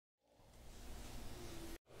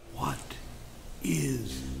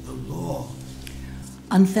is the law?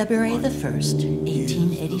 On February the 1st,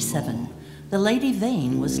 1887, the Lady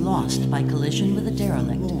Vane was lost by collision with a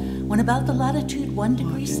derelict when about the latitude 1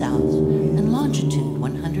 degree south and longitude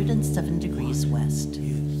 107 degrees west.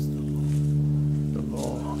 The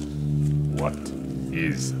law. What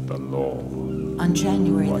is the law? On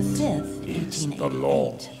January the 5th,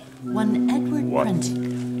 1888, one Edward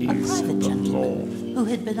Prendick, a private gentleman who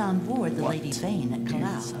had been on board the Lady Vane at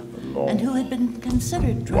Callao and who had been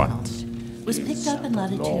considered drowned, was picked up in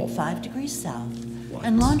latitude 5 degrees south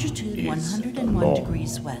and longitude 101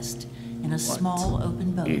 degrees west in a small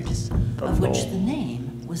open boat, of which the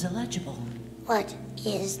name was illegible. What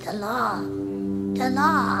is the law? The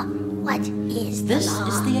law. What is the law? This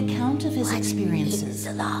is the account of his experiences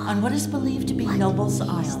on what is believed to be Noble's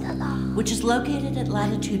Isle, which is located at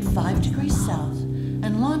latitude 5 degrees south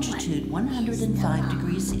and longitude 105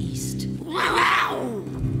 degrees east.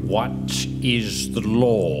 What is the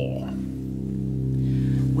law?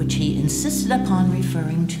 Which he insisted upon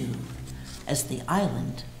referring to as the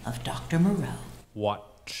island of Dr. Moreau.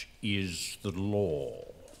 What is the law?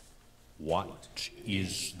 What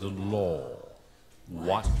is the law?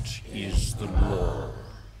 What is the law?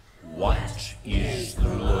 What is the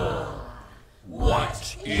law?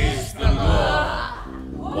 What is the law?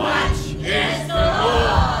 What is the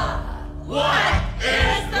law? What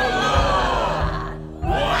is the law?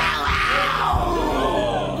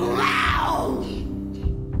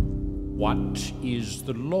 What is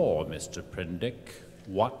the law, Mr. Prendick?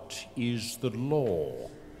 What is the law?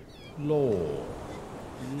 Law.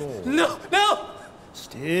 No!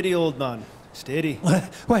 Steady, old man. Steady.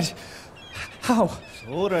 What? How? It's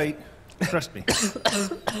all right. Trust me.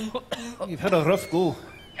 You've had a rough go.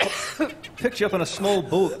 Picked you up on a small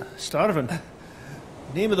boat, starving.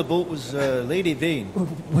 Name of the boat was Lady Vane.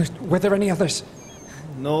 Were there any others?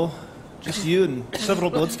 No, just you and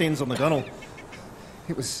several bloodstains on the gunnel.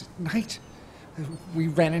 It was night. We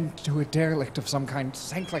ran into a derelict of some kind,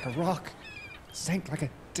 sank like a rock, sank like a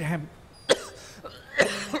damn...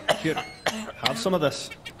 Here, have some of this.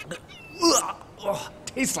 Oh,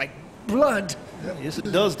 tastes like blood. Yes,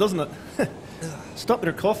 it does, doesn't it? Stop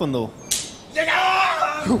your coughing, though.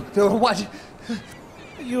 What?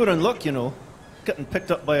 You were in luck, you know, getting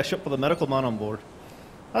picked up by a ship with a medical man on board.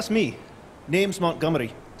 That's me. Name's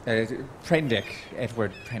Montgomery. Prendick,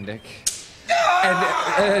 Edward Prendick.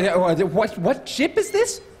 And what ship is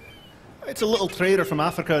this? It's a little trader from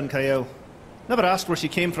Africa and Callao. Never asked where she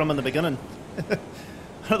came from in the beginning.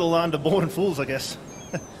 The land of born fools, I guess.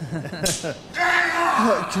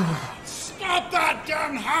 Stop that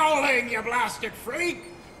damn howling, you blasted freak!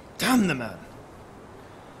 Damn the man.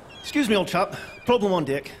 Excuse me, old chap. Problem on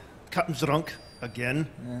deck. Captain's drunk. Again.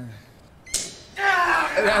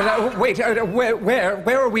 Wait,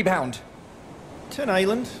 where are we bound? Tin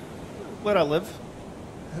Island, where I live.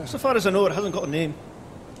 So far as I know, it hasn't got a name.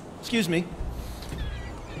 Excuse me.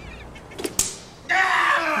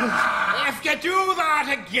 If you do that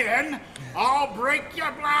again, I'll break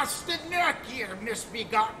your blasted neck, you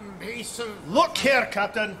misbegotten piece of... Look here,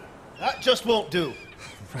 Captain. That just won't do.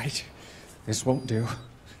 Right. This won't do.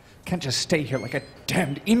 Can't just stay here like a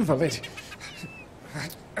damned invalid.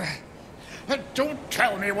 Don't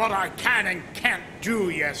tell me what I can and can't do,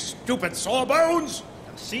 you stupid sawbones!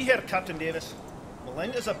 See here, Captain Davis.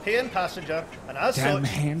 Melinda's a paying passenger, and as Damn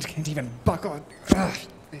such... hands can't even buckle.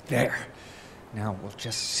 There. Now we'll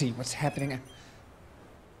just see what's happening.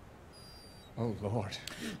 Oh, Lord.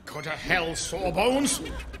 Go to hell, sawbones!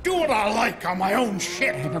 Do what I like on my own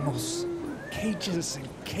ship! Animals. Cages and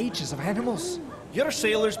cages of animals. Your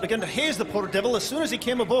sailors began to haze the poor devil as soon as he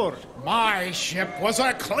came aboard. My ship was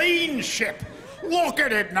a clean ship! Look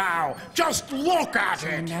at it now! Just look at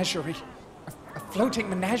it! A menagerie. A floating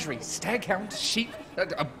menagerie. Staghound, sheep,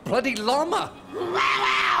 a bloody llama.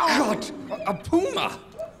 God, a puma.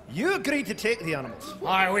 You agreed to take the animals.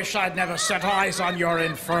 I wish I'd never set eyes on your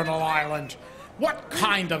infernal island. What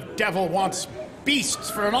kind of devil wants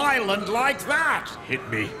beasts for an island like that? Hit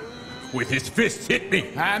me. With his fist, hit me.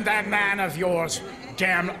 And that man of yours,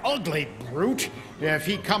 damn ugly brute. If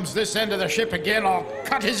he comes this end of the ship again, I'll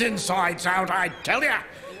cut his insides out, I tell ya.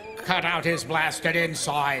 Cut out his blasted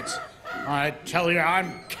insides. I tell you,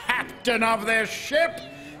 I'm captain of this ship.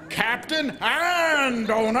 Captain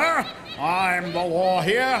and owner. I'm the law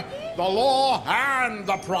here, the law and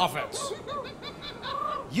the prophets.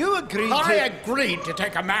 You agreed I agreed to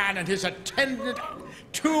take a man and his attendant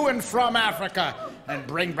to and from Africa and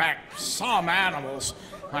bring back some animals.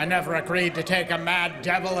 I never agreed to take a mad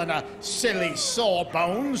devil and a silly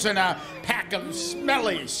sawbones and a pack of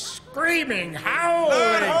smelly, screaming, howling...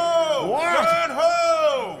 Land ho! What? Land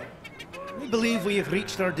ho! believe we have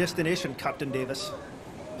reached our destination, Captain Davis.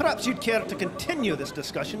 Perhaps you'd care to continue this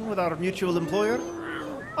discussion with our mutual employer?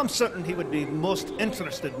 I'm certain he would be most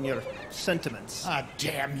interested in your sentiments. Ah,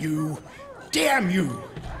 damn you! Damn you!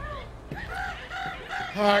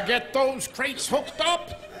 Get those crates hooked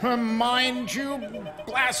up. Mind you,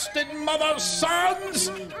 blasted mother's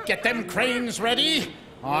sons! Get them cranes ready.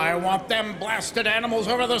 I want them blasted animals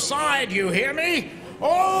over the side, you hear me?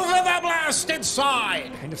 Over the blasted side!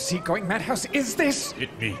 What kind of seagoing madhouse is this?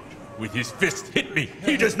 Hit me. With his fist, hit me.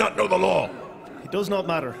 He does not know the law. It does not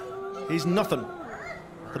matter. He's nothing.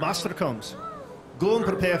 The master comes. Go and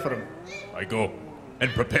prepare for him. I go and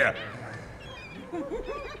prepare.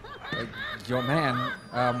 Your man,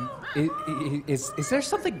 is there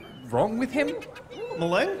something wrong with him?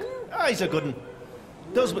 Maling? Ah, he's a good one.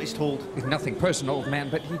 Does what he's told. Nothing personal, old man,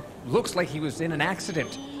 but he looks like he was in an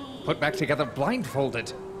accident. Put back together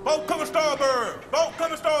blindfolded. Boat cover starboard! Boat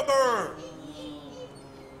cover starboard!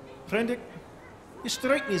 Prendick, you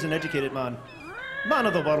strike me as an educated man. Man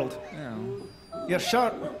of the world. Oh. You're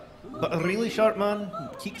sharp, but a really sharp man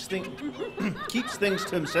keeps things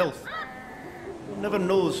to himself. Never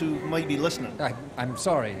knows who might be listening. I'm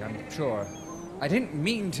sorry, I'm sure. I didn't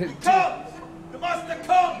mean to... Comes! The master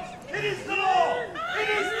comes! It is the law! It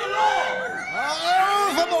is the law!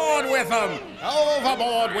 Overboard with them!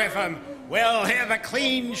 Overboard with them! We'll have a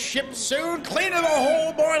clean ship soon, cleaner the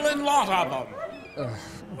whole boiling lot of them.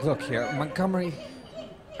 Look here, Montgomery...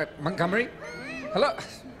 Montgomery? Hello?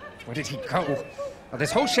 Where did he go? Oh,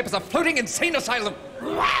 this whole ship is a floating insane asylum!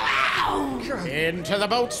 Into the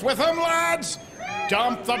boats with them, lads!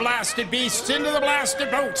 Dump the blasted beasts into the blasted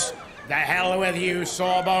boats! The hell with you,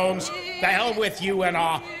 Sawbones! The hell with you and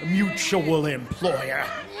our mutual employer!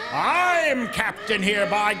 I'm captain here,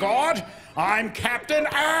 by God! I'm captain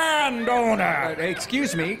and owner!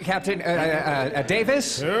 Excuse me, Captain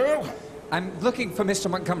Davis? Who? I'm looking for Mr.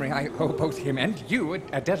 Montgomery. I owe both him and you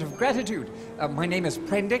a debt of gratitude. My name is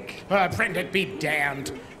Prendick. Prendick be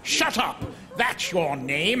damned. Shut up! That's your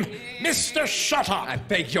name, Mr. Shut Up! I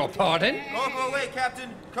beg your pardon? Cargo away, Captain!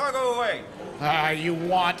 Cargo away! You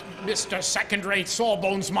want Mr. Second-Rate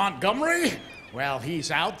Sawbones Montgomery? Well,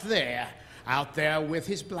 he's out there with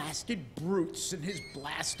his blasted brutes and his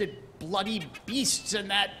blasted bloody beasts and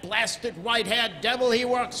that blasted white-haired devil he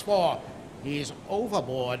works for. He's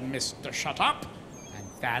overboard, Mr. Shut Up, and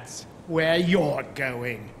that's where you're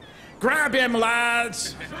going. Grab him,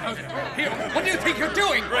 lads! Here, what do you think you're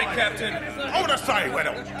doing? Right, Captain. Hold aside with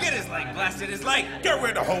him. Get his leg blasted, his leg! Get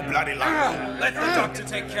rid of the whole bloody lot. Let the doctor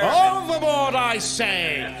take care of Overboard, I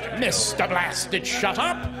say, Mr. Blasted Shut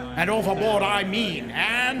Up, and overboard I mean,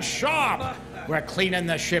 and sharp. We're cleaning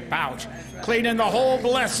the ship out, cleaning the whole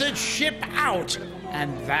blessed ship out,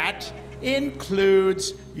 and that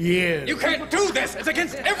includes you. You can't do this! It's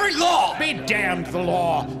against every law! Be damned the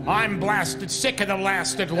law. I'm blasted sick of the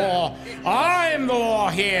blasted law. I'm the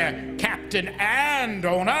law here, captain and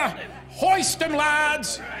owner. Hoist 'em,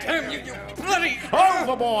 lads! Damn you, you bloody...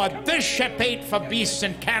 Overboard! This ship ain't for beasts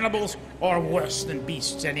and cannibals, or worse than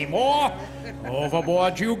beasts anymore.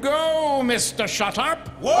 Overboard you go, Mr. Shut Up.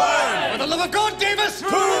 For the love of God, Davis!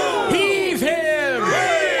 Heave him!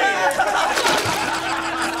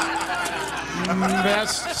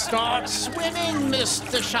 Best start swimming,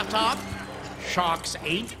 Mr. Shut Up. Sharks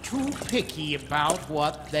ain't too picky about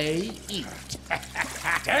what they eat.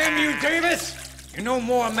 Damn you, Davis! You're no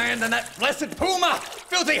more a man than that blessed puma!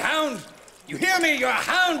 Filthy hound! You hear me? You're a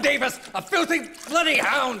hound, Davis! A filthy, bloody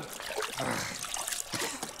hound!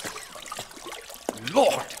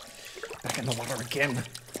 Lord! Back in the water again.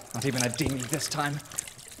 Not even a dinghy this time.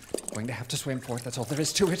 Going to have to swim for it, that's all there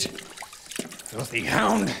is to it. Filthy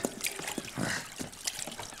hound!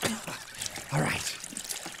 All right.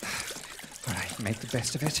 All right, make the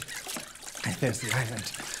best of it. And there's the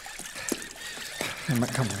island. And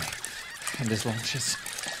Montgomery. And his launches.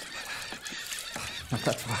 Not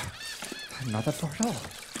that far. Not that far at all.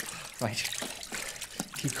 Right.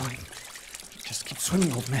 Keep going. Just keep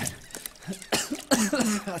swimming, old man.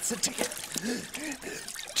 That's the ticket.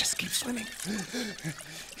 Just keep swimming.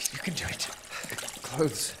 You can do it.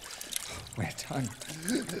 Clothes. Wet.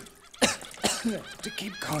 To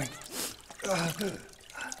keep going.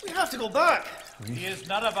 We have to go back. He is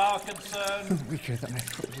none of our concern. Weaker than I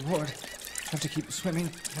thought. Lord. Have to keep swimming.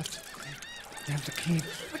 You have to keep...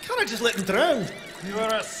 We cannot just let him drown. You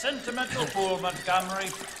are a sentimental fool, Montgomery.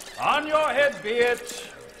 On your head be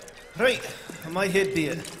it. Right, on my head be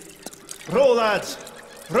it. Row, lads.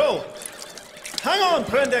 Row. Hang on,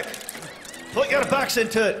 Prendick. Put your backs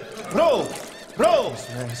into it. Row. Row.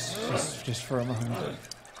 Yes, just for a moment.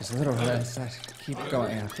 There's a little less that keep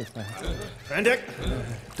going after that. Prendick,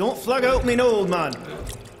 don't flag out me, no, old man.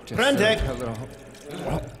 Just Prendick. a little...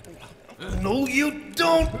 No, you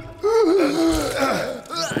don't.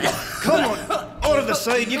 Come on, out of the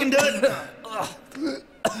side, you can do it.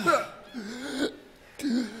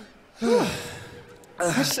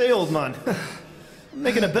 I say, old man, I'm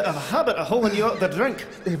making a bit of a habit of hauling you out the drink.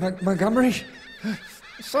 Montgomery?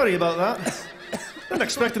 Sorry about that. Didn't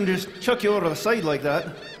expect him to just chuck you over the side like that.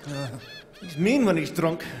 He's mean when he's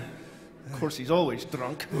drunk. Of course, he's always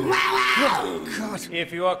drunk. Oh, God.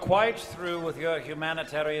 If you are quite through with your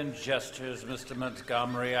humanitarian gestures, Mr.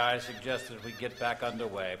 Montgomery, I suggest that we get back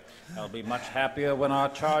underway. I'll be much happier when our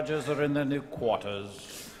charges are in their new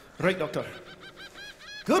quarters. Right, Doctor.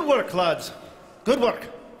 Good work, lads. Good work.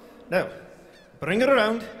 Now, bring it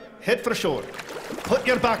around, head for shore. Put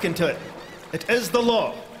your back into it. It is the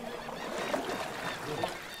law.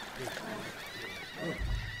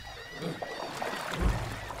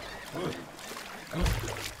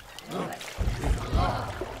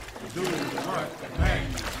 Do the work of man.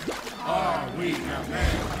 Are we the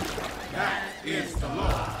man? That is the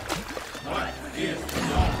law. What is the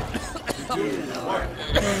law? To do the work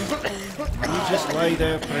of man. You just lie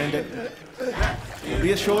there, Prendick. You'll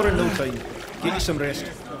be ashore in no time. Get you some rest.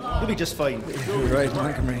 You'll be just fine. You're right,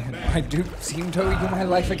 Montgomery. I do seem to owe you my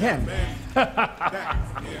life again.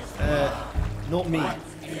 Not me.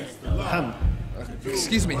 Him.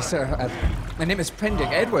 Excuse me, sir. My name is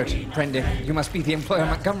Prendick, Edward Prendick. You must be the employer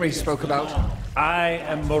Montgomery spoke about. I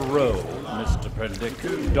am Moreau, Mr.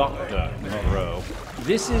 Prendick, Dr. Moreau.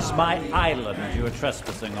 This is my island you are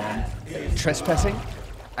trespassing on. Trespassing?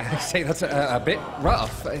 I say that's a bit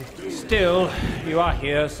rough. Still, you are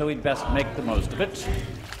here, so we'd best make the most of it.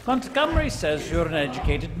 Montgomery says you're an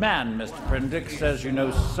educated man, Mr. Prendick. Says you know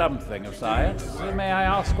something of science. May I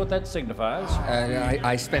ask what that signifies?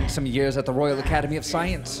 I spent some years at the Royal Academy of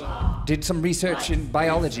Science. Did some research in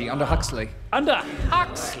biology under Huxley. Under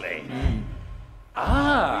Huxley?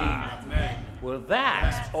 Ah. Well,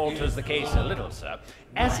 that alters the case a little, sir.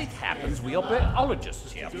 As it happens, we are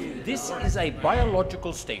biologists here. This is a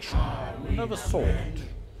biological station of a sort.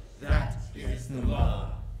 That is the law.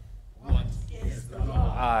 What is the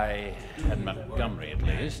law? I and Montgomery, at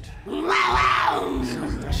least.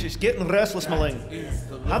 She's getting restless, Maling.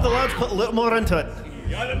 Have the lads put a little more into it.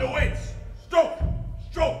 The island awaits. Stroke!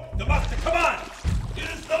 Stroke! The master commands! It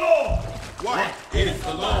is the law! What is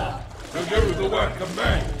the law? To do the work of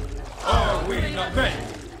men. Are we not men?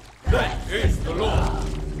 That is the law.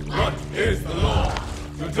 What is the law?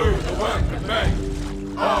 To do the work of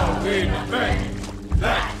men. Are we not men?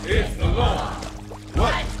 That is the law.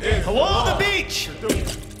 What is the law? Hello, the beach!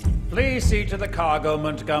 Please see to the cargo,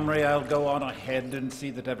 Montgomery. I'll go on ahead and see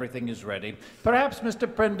that everything is ready. Perhaps Mr.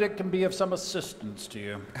 Prendick can be of some assistance to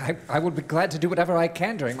you. I would be glad to do whatever I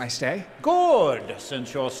can during my stay. Good.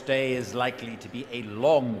 Since your stay is likely to be a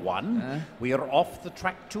long one, we are off the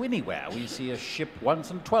track to anywhere. We see a ship once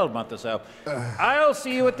in 12 months or so. I'll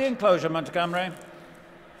see you at the enclosure, Montgomery.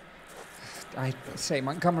 I say,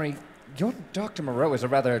 Montgomery, your Dr. Moreau is a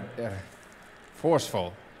rather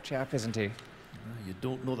forceful chap, isn't he? You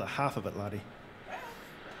don't know the half of it, laddie.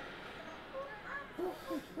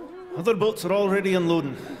 Other boats are already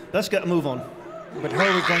unloading. Let's get a move on. But how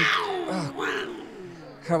are we going...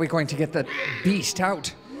 how are we going to get that beast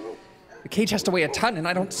out? The cage has to weigh a ton, and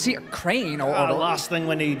I don't see a crane or... The last thing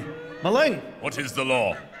we need. Maling! What is the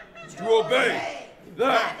law? To obey.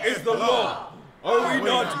 That is the law. Are we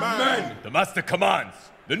not men? The master commands.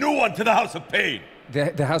 The new one to the house of pain.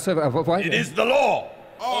 The house of what? It is the law.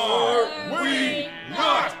 Are we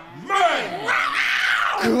not men?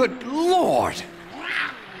 Good Lord!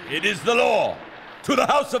 It is the law. To the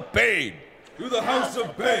house of pain. To the house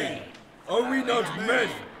of pain. Are we not men?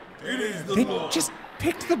 It is the They law. just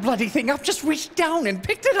picked the bloody thing up, just reached down and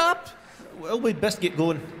picked it up. Well, we'd best get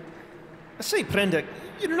going. I say, Prendick,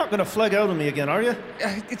 you're not going to flag out on me again, are you?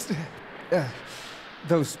 It's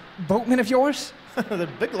those boatmen of yours? They're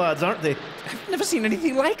big lads, aren't they? I've never seen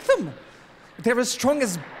anything like them. They're as strong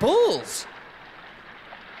as bulls.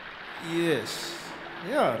 Yes.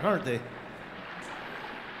 They are, aren't they?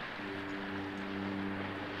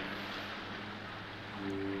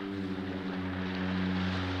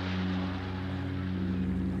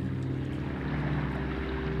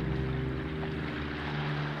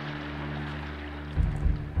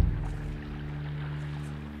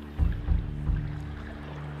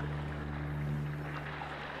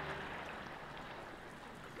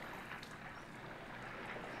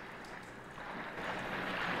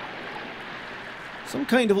 Some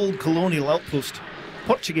kind of old colonial outpost.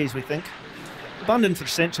 Portuguese, we think. Abandoned for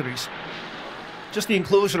centuries. Just the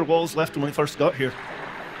enclosure walls left when we first got here.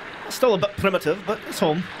 Still a bit primitive, but it's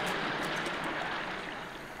home.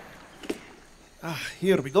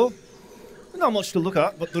 Here we go. Not much to look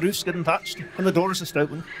at, but the roof's getting thatched, and the door's a stout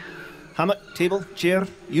one. Hammock, table, chair,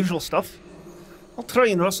 usual stuff. I'll try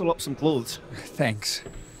and rustle up some clothes. Thanks.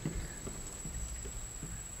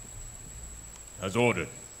 As ordered.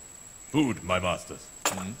 Food, my masters.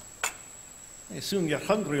 I assume you're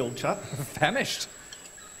hungry, old chap. Famished.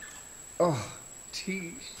 Oh,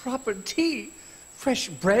 tea. Proper tea. Fresh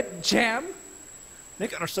bread, jam.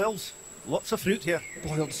 Make it ourselves. Lots of fruit here.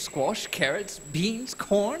 Boiled squash, carrots, beans,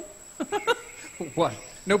 corn. What?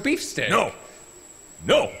 No beefsteak? No!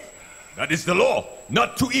 No! That is the law,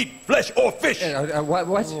 not to eat flesh or fish! What?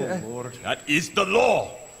 Oh, Lord. That is the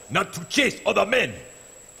law, not to chase other men.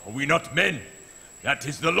 Are we not men? That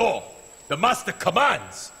is the law. The master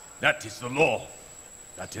commands. That is the law.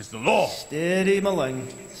 That is the law. Steady, Malang.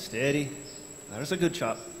 Steady. There's a good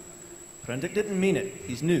chap. Prendick didn't mean it.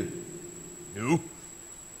 He's new. New?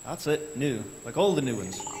 That's it, new. Like all the new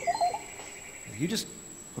ones. You just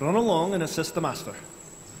run along and assist the master.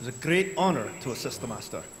 It's a great honor to assist the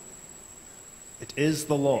master. It is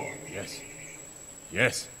the law. Yes.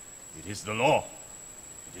 Yes. It is the law.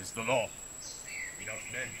 It is the law. We not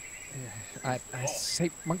men. I say,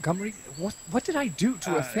 Montgomery, what did I do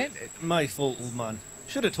to offend it? My fault, old man.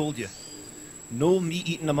 Should have told you. No meat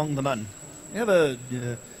eating among the men. You have a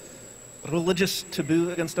religious taboo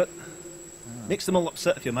against it. Makes them all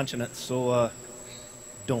upset if you mention it, so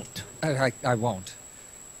don't. I won't.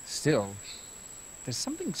 Still, there's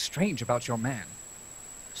something strange about your man.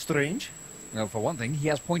 Strange? Well, for one thing, he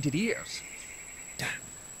has pointed ears.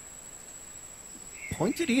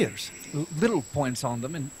 Pointed ears? Little points on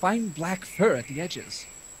them and fine black fur at the edges.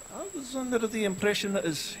 I was under the impression that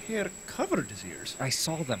his hair covered his ears. I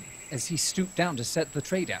saw them as he stooped down to set the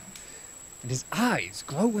tray down. And his eyes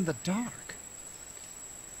glow in the dark.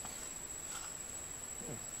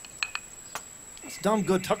 That's damn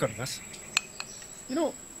good tucker, this. You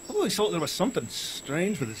know, I always thought there was something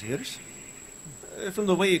strange with his ears. From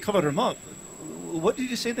the way he covered them up. What did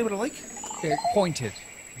you say they were like? Pointed.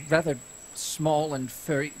 Rather small and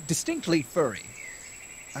furry. Distinctly furry.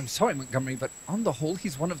 I'm sorry, Montgomery, but on the whole,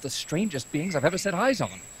 he's one of the strangest beings I've ever set eyes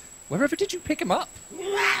on. Wherever did you pick him up?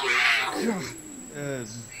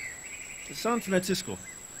 San Francisco.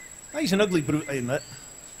 He's an ugly brute, I admit.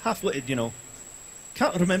 Half-witted, you know.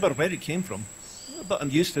 Can't remember where he came from. But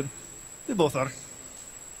I'm used to him. We both are.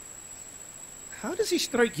 How does he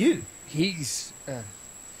strike you? He's,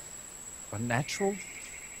 unnatural.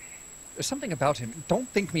 There's something about him. Don't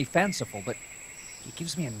think me fanciful, but he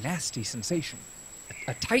gives me a nasty sensation.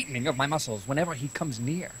 A tightening of my muscles whenever he comes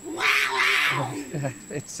near.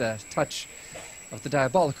 It's a touch of the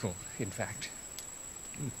diabolical, in fact.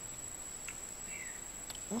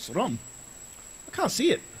 What's wrong? I can't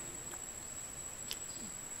see it.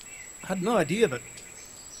 I had no idea of it.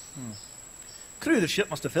 Crew of the ship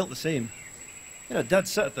must have felt the same. You know, Dad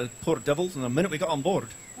sat at the poor devils, and the minute we got on board.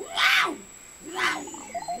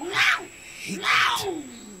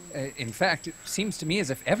 In fact, it seems to me as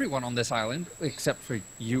if everyone on this island, except for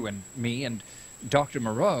you and me and Dr.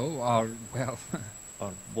 Moreau, are, well...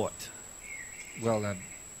 Or what? Well,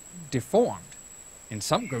 deformed. In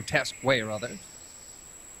some grotesque way or other.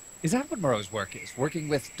 Is that what Moreau's work is? Working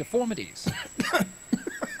with deformities?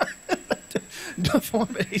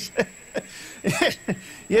 Deformities?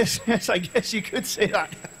 yes, I guess you could say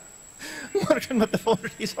that. Working with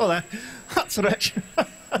deformities, oh, that's rich.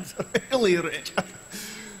 That's really rich.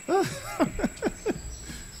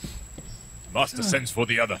 Master sends for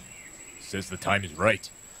the other. Says the time is right.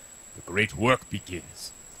 The great work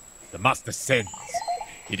begins. The master sends.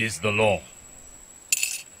 It is the law.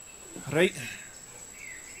 Right.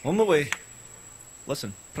 On the way.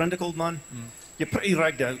 Listen, Prendick, old man, you're pretty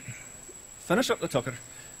ragged out. Finish up the tucker.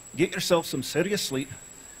 Get yourself some serious sleep.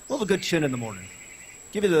 We'll have a good chin in the morning.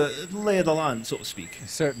 Give you the lay of the land, so to speak.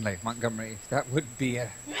 Certainly, Montgomery. That would be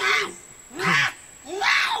a...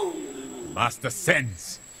 Master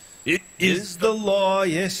sends. It is the law.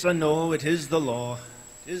 Yes, I know. It is the law.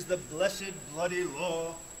 It is the blessed bloody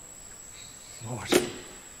law. Lord,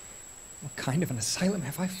 what kind of an asylum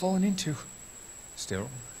have I fallen into? Still,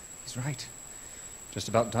 he's right. Just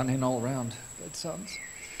about done in all round. That sounds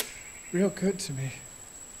real good to me.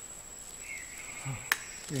 Oh,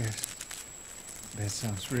 yes. That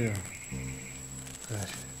sounds real good.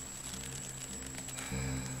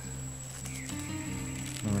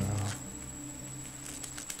 Moreau.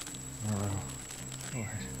 Lord.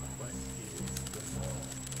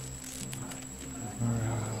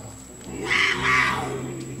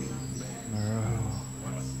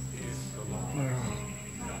 Moreau.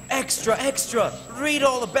 extra, extra. Read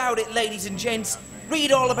all about it, ladies and gents.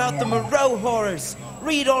 Read all about the Moreau horrors.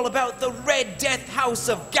 Read all about the Red Death House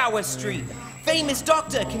of Gower Street. Famous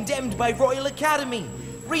doctor condemned by Royal Academy.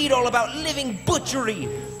 Read all about living butchery,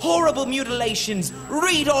 horrible mutilations.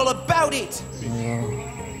 Read all about it.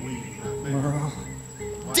 Moreau.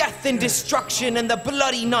 Death and destruction and the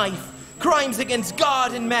bloody knife. Crimes against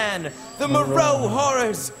God and man. The Moreau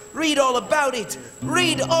horrors. Read all about it.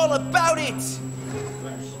 Read all about it.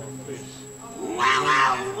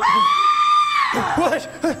 What?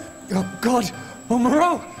 Oh, God. Oh,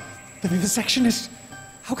 Moreau. The vivisectionist.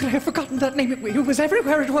 How could I have forgotten that name? It was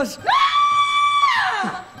everywhere. It was.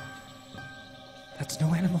 That's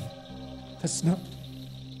no animal. That's no...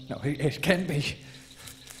 No, it can't be.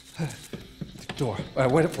 Door.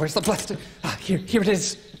 Where's the blast? Ah, here it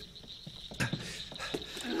is.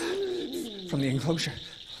 From the enclosure.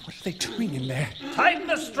 What are they doing in there? Tighten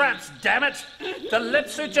the straps, damn it! The lip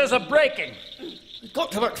sutures are breaking. We've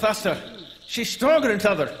got to work faster. She's stronger than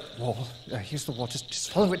t'other. Wall. Here's the wall.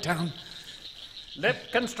 Just follow it down.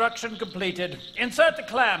 Lip construction completed. Insert the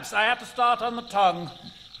clamps. I have to start on the tongue.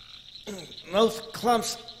 Mouth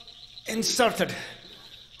clamps inserted.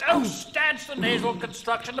 Oh, stanch the nasal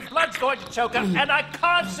construction. The blood's going to choke her, and I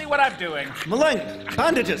can't see what I'm doing. Malign,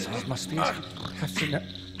 bandages. This must be it. Have to know.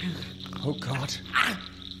 Oh, God.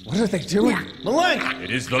 What are they doing? Malign! It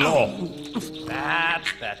is the law.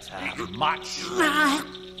 That's better. Much.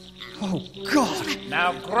 Oh, God.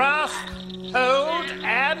 Now grasp, hold,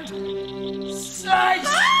 and slice!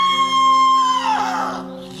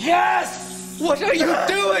 Yes! What are you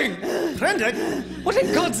doing? Prendick? What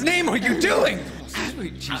in God's name are you doing?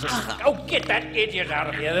 Sweet Jesus. Oh, get that idiot out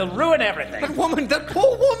of here. They'll ruin everything. That woman, that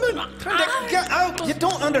poor woman! Prendick, get out! You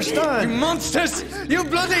don't understand. You monsters! You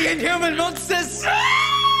bloody inhuman monsters!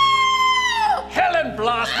 Helen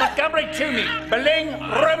Blast Montgomery to me. Beling,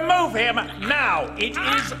 remove him now. It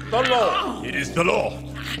is the law. It is the law.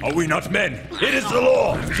 Are we not men? It is the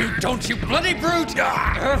law. You don't, you bloody brute!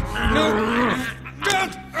 No!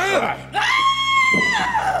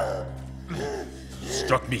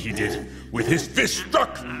 Struck me, he did. With his fist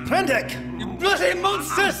struck. Prendick! You bloody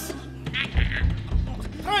monsters!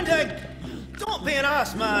 Prendick! Don't be an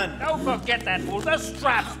ass, man! Don't forget that fool. The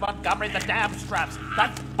straps, Montgomery, the damn straps.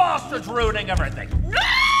 That bastard's ruining everything.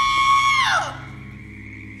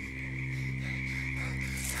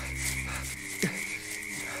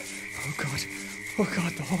 Oh, God. Oh,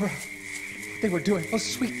 God, the horror. They were doing. Oh,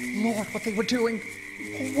 sweet Lord, what they were doing.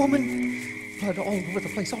 A woman. Blood all over the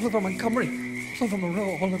place, all over Montgomery, all over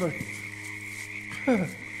Moreau, all over...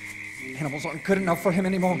 Animals aren't good enough for him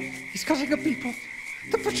anymore. He's cutting up people.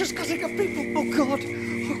 The butcher's cutting up people. Oh, God.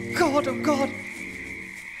 Oh, God. Oh, God.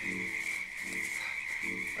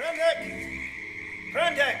 Prendick!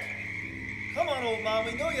 Prendick! Come on, old man.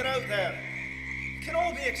 We know you're out there. It can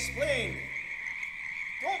all be explained.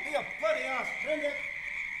 Don't be a bloody ass, Prendick!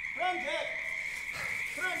 Prendick!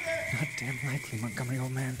 Prendick! Not damn likely, Montgomery,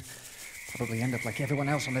 old man. Probably end up like everyone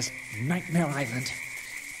else on this nightmare island.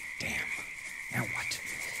 Damn. Now what?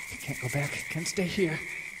 I can't go back. Can't stay here.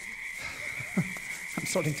 I'm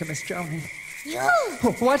starting to miss drowning. You!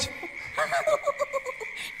 Oh, what?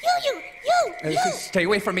 You! Stay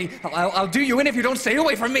away from me. I'll do you in if you don't stay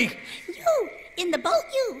away from me. You! In the boat,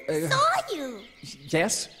 you! Saw you!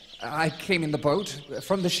 Yes, I came in the boat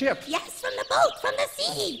from the ship. Yes, from the boat, from the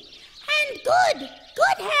sea. And good!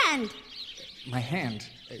 Good hand! My hand?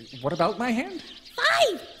 What about my hand?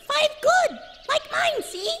 5 good! Like mine,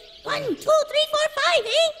 see? 1, 2, 3, 4, 5,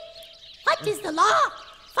 eh? What is the law?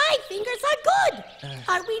 5 fingers are good!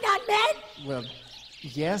 Are we not men? Well,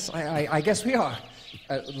 yes, I guess we are.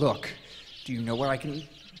 Look, do you know where I can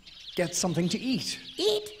get something to eat?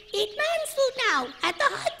 Eat man's food now, at the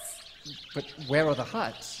huts. But where are the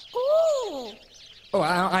huts? Oh! Oh,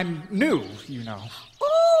 I'm new, you know.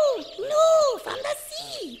 Oh, no, from the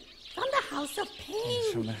sea. From the house of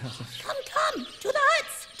pain. From the house of... Come, to the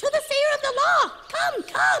huts, to the sayer of the law.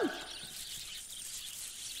 Come.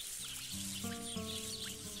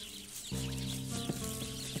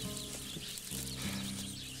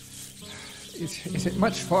 Is it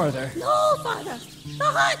much farther? No, Father. The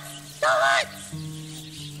huts.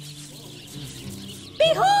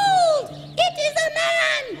 Behold, it is a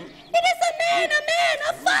man. It is a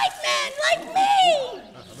 5-man like me.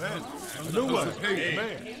 A new one. Hey,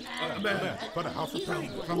 man. For the house of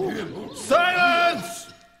pain. Come here. Silence!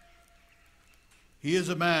 He is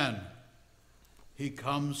a man. He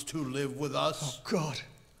comes to live with us. Oh, God.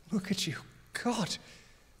 Look at you. God.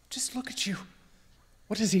 Just look at you.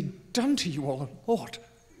 What has he done to you all, Lord?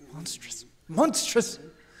 Monstrous.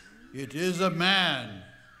 It is a man.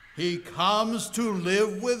 He comes to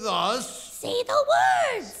live with us. Say the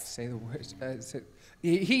words. Say the words.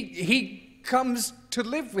 He comes to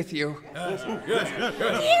live with you. He is a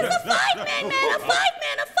five-man, a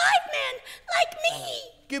five-man, like me.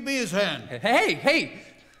 Give me his hand. Hey!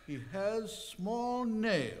 He has small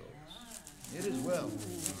nails. It is well.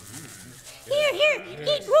 Here,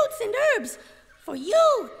 eat roots and herbs. For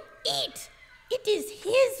you, eat. It is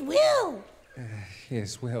his will.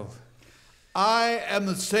 His will. I am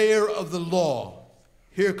the sayer of the law.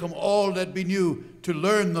 Here come all that be new to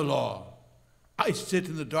learn the law. I sit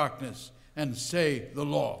in the darkness and say the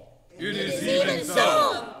law. It is even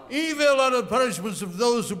so. Evil are the punishments of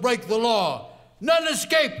those who break the law. None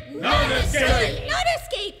escape. None escape. Not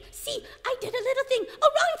escape. See, I did a little thing, a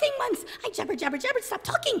wrong thing once. I jabbered, stopped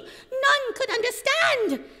talking. None could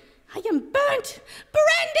understand. I am burnt,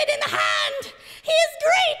 branded in the hand. He is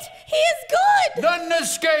great. He is good. None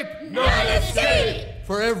escape. None escape.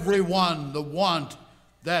 For every one, the want,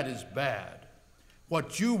 that is bad.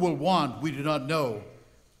 What you will want, we do not know.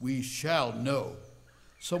 We shall know.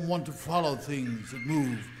 Someone to follow things that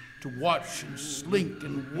move, to watch and slink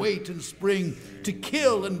and wait and spring, to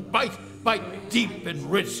kill and bite deep and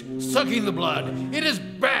rich, sucking the blood. It is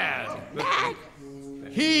bad. Bad.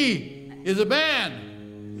 He is a man.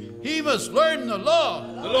 He must learn the law.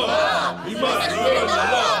 The law. He must learn the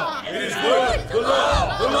law. It is good. The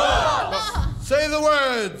law. The law. Say the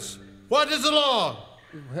words. What is the law?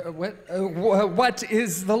 What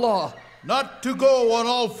is the law? Not to go on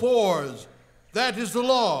all fours. That is the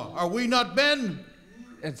law. Are we not men?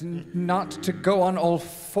 It's not to go on all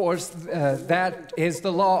fours. That is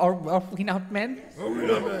the law. Are we not men?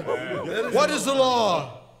 What is the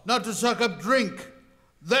law? Not to suck up drink.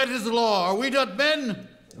 That is the law. Are we not men?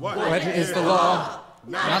 What is the law?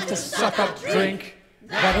 Not to suck up drink.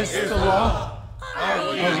 That is the law.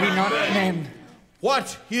 Are we not men?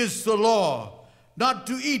 What is the law? Not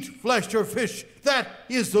to eat flesh or fish. That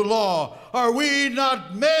is the law. Are we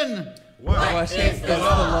not men? What is the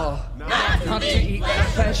law? Not to eat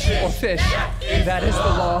flesh or fish. That is the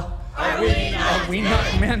law. Are we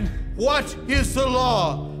not men? What is the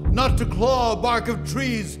law? Not to claw bark of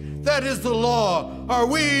trees. That is the law. Are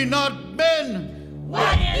we not men?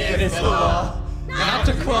 What is the law? Not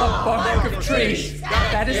to claw bark of trees.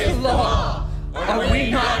 That is the law. Are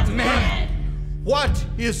we not men? What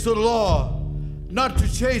is the law? Not to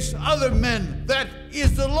chase other men. That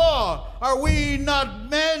is the law. Are we not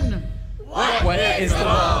men? What is the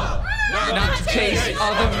law? Not to chase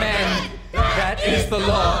other men. That is the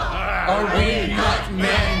law. Are we not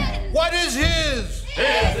men? What is his?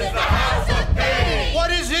 His is the house of pain.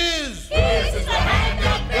 What is his? His is the hand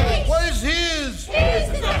that makes. What is his? His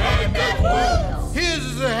is the hand that wounds. His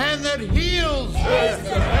is the hand that heals. His is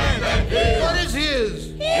the hand that heals. What is his?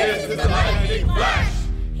 His is the lightning flash.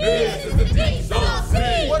 His is the deep salt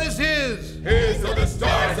sea. What is his? His are the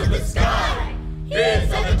stars of the sky.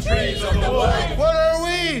 His are the trees of the wood. What are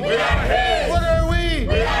we? We are his. What are we?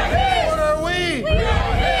 We are his. What are we? We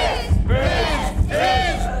are his.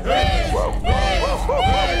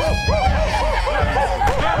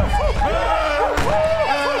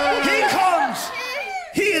 He comes!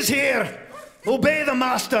 He is here! Obey the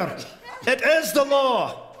master! It is the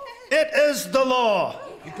law! It is the law!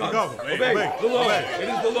 Go. Obey. The law. It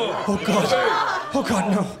is the law. Oh God. Oh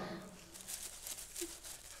God, no.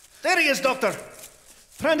 There he is, Doctor!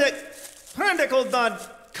 Prendick, old man!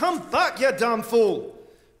 Come back, you damn fool!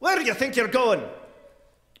 Where do you think you're going?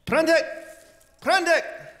 Prendick!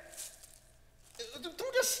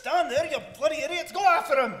 Don't just stand there, you bloody idiots! Go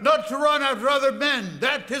after him! Not to run after other men.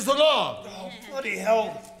 That is the law. Oh, bloody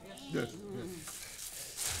hell! Got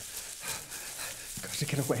to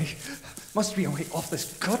get away. Must be a way off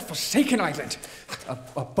this godforsaken island.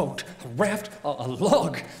 A boat, a raft, a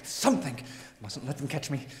log, something. Mustn't let them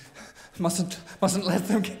catch me. Mustn't let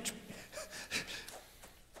them catch me.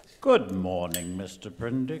 Good morning, Mr.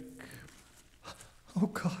 Prendick. Oh,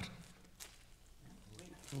 God.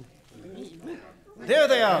 There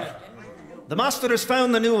they are. The master has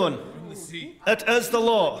found the new one. It is the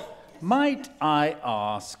law. Might I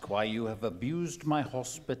ask why you have abused my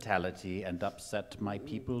hospitality and upset my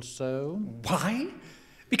people so? Why?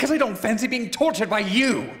 Because I don't fancy being tortured by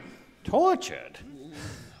you. Tortured?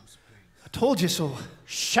 I told you so.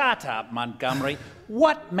 Shut up, Montgomery.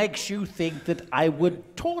 What makes you think that I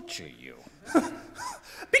would torture you?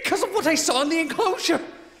 Because of what I saw in the enclosure.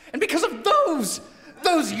 And because of those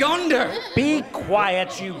yonder. Be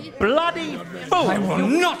quiet, you bloody fool! I will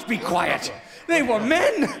not be quiet. They were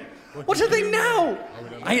men. What are they now?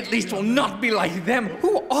 I at least will not be like them.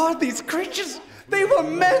 Who are these creatures? They were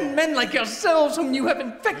men like yourselves whom you have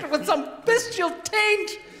infected with some bestial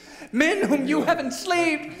taint. Men whom you have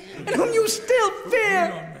enslaved and whom you still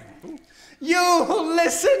fear. You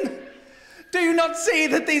listen. Do you not see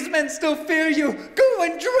that these men still fear you, go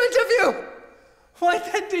and dread of you? Why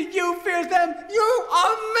then do you fear them? You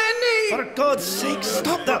are many! For God's sake,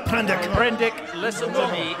 stop that, Prendick! Prendick, listen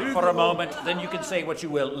to me for a moment, then you can say what you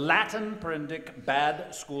will. Latin, Prendick,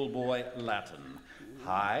 bad schoolboy Latin.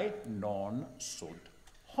 Hae non sunt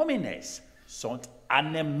homines, sunt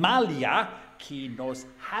animalia qui nos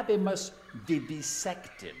habemus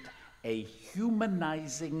vivisected, a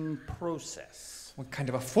humanizing process. What kind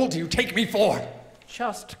of a fool do you take me for?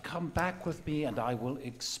 Just come back with me and I will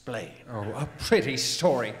explain. Oh, a pretty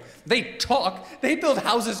story. They talk, they build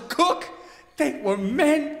houses, cook. They were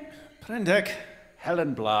men. Prendick.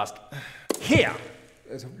 Helen Blast. Here.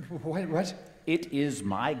 What? It is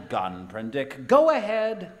my gun, Prendick. Go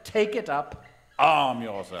ahead, take it up, arm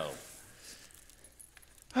yourself.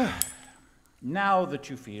 Now that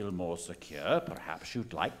you feel more secure, perhaps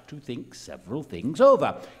you'd like to think several things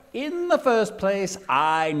over. In the first place,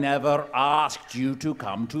 I never asked you to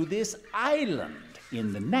come to this island.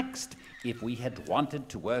 In the next, if we had wanted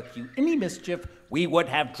to work you any mischief, we would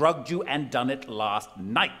have drugged you and done it last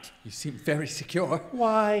night. You seem very secure.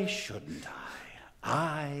 Why shouldn't I?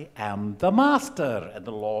 I am the master, and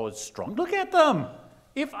the law is strong. Look at them.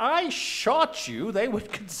 If I shot you, they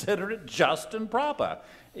would consider it just and proper.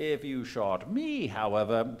 If you shot me,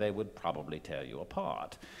 however, they would probably tear you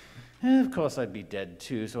apart. Of course, I'd be dead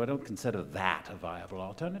too, so I don't consider that a viable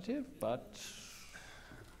alternative, but...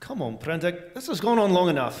 Come on, Prendick. This has gone on long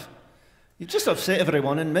enough. You've just upset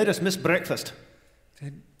everyone and made us miss breakfast.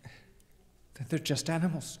 They're just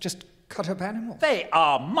animals, just cut-up animals. They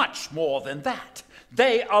are much more than that.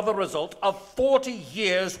 They are the result of 40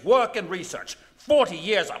 years' work and research. 40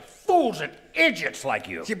 years of fools and idiots like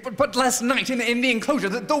you. Yeah, but last night in the enclosure,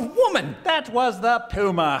 the woman... That was the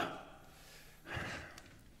puma.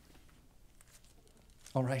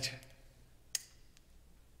 All right.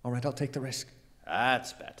 All right, I'll take the risk.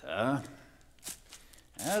 That's better.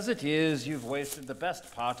 As it is, you've wasted the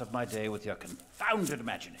best part of my day with your confounded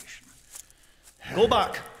imagination. Go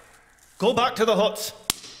back. Go back to the huts.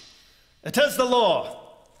 It is the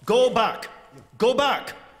law. Go back. Go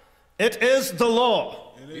back. It is the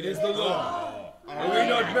law. It is the law. Are we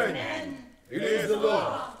not men? It is the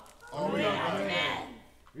law. Are we not men?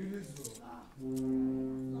 It is the law.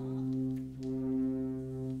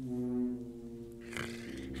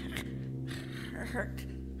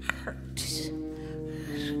 Hurts.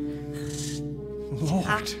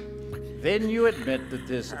 Lord. Then you admit that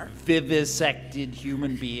this vivisected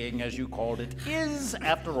human being, as you called it, is,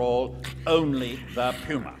 after all, only the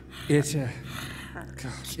puma. It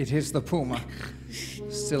is the puma.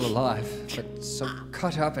 Still alive, but so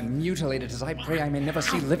cut up and mutilated as I pray I may never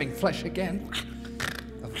see living flesh again.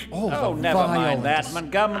 Oh, never mind that.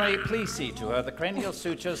 Montgomery, please see to her. The cranial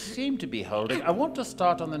sutures seem to be holding. I want to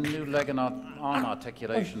start on the new leg and arm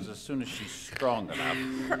articulations as soon as she's strong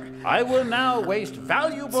enough. I will now waste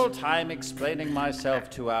valuable time explaining myself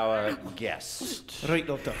to our guest. Right,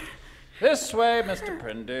 Doctor. This way, Mr.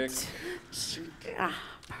 Prendick.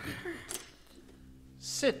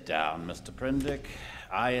 Sit down, Mr. Prendick.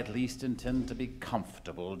 I at least intend to be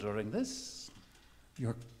comfortable during this.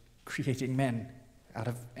 You're creating men out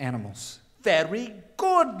of animals. Very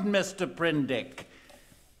good, Mr. Prendick.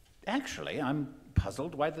 Actually, I'm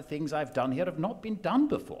puzzled why the things I've done here have not been done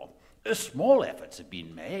before. Small efforts have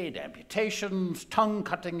been made, amputations,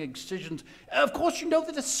 tongue-cutting excisions. Of course, you know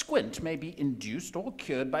that a squint may be induced or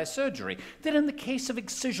cured by surgery. Then in the case of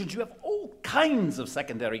excisions, you have all kinds of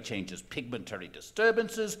secondary changes, pigmentary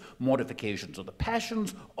disturbances, modifications of the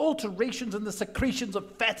passions, alterations in the secretions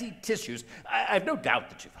of fatty tissues. I've no doubt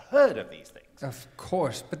that you've heard of these things. Of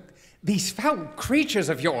course, but these foul creatures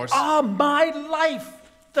of yours... are my life,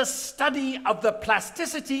 the study of the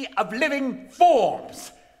plasticity of living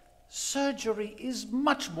forms. Surgery is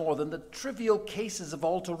much more than the trivial cases of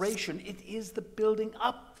alteration. It is the building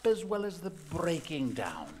up as well as the breaking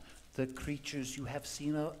down. The creatures you have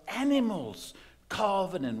seen are animals,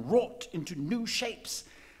 carven and wrought into new shapes.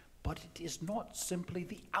 But it is not simply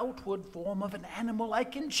the outward form of an animal I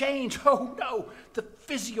can change. Oh no, the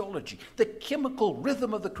physiology, the chemical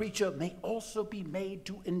rhythm of the creature may also be made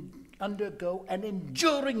to undergo an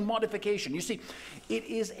enduring modification. You see, it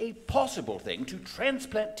is a possible thing to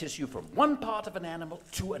transplant tissue from one part of an animal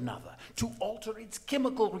to another, to alter its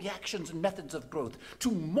chemical reactions and methods of growth, to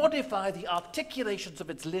modify the articulations of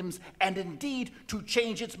its limbs, and indeed to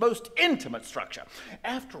change its most intimate structure.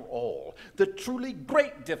 After all, the truly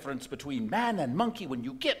great difference between man and monkey, when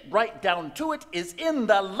you get right down to it, is in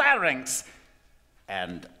the larynx.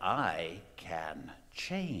 And I can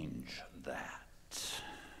change that.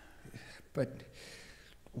 But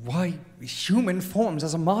why human forms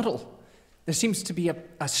as a model? There seems to be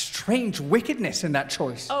a strange wickedness in that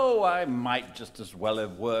choice. Oh, I might just as well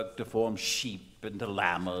have worked to form sheep into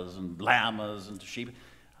llamas and llamas into sheep.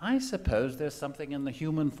 I suppose there's something in the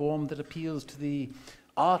human form that appeals to the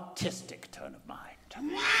artistic turn of mind.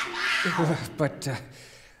 But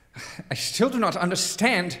I still do not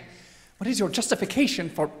understand. What is your justification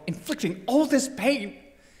for inflicting all this pain?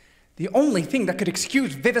 The only thing that could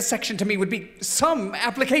excuse vivisection to me would be some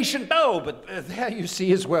application. No, but there you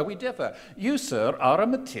see is where we differ. You, sir, are a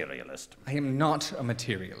materialist. I am not a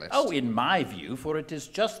materialist. Oh, in my view, for it is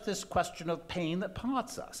just this question of pain that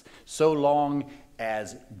parts us. So long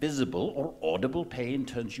as visible or audible pain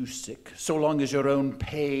turns you sick, so long as your own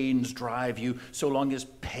pains drive you, so long as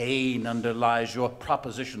pain underlies your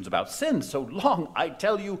propositions about sin, so long, I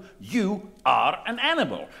tell you, you are an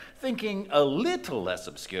animal. Thinking a little less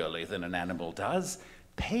obscurely than an animal does,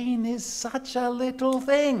 pain is such a little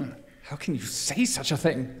thing. How can you say such a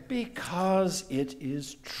thing? Because it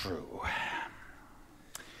is true.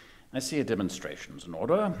 I see a demonstration's in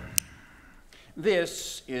order.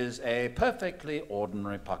 This is a perfectly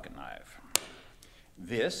ordinary pocket knife.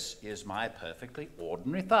 This is my perfectly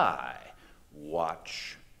ordinary thigh.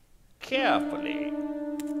 Watch carefully.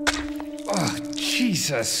 Oh,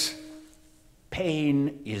 Jesus.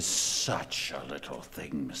 Pain is such a little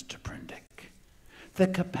thing, Mr. Prendick. The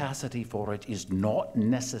capacity for it is not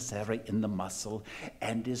necessary in the muscle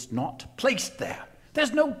and is not placed there.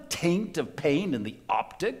 There's no taint of pain in the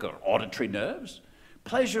optic or auditory nerves.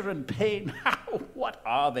 Pleasure and pain, what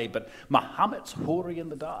are they but Muhammad's houri in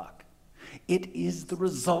the dark? It is the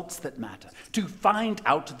results that matter, to find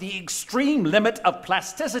out the extreme limit of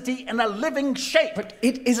plasticity in a living shape. But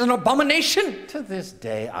it is an abomination. To this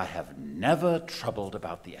day, I have never troubled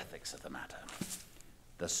about the ethics of the matter.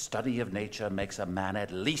 The study of nature makes a man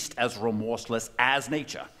at least as remorseless as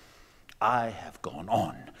nature. I have gone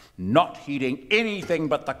on, not heeding anything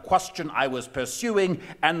but the question I was pursuing,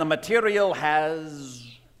 and the material has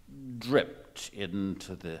dripped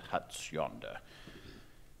into the huts yonder.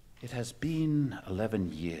 It has been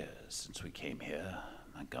 11 years since we came here,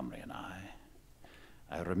 Montgomery and I.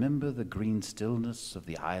 I remember the green stillness of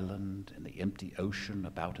the island and the empty ocean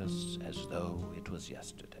about us as though it was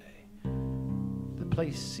yesterday. The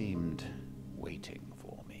place seemed waiting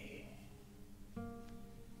for me.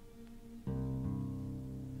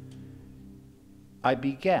 I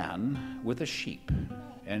began with a sheep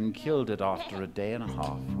and killed it after a day and a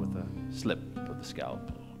half with a slip of the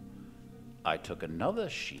scalpel. I took another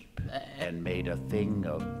sheep and made a thing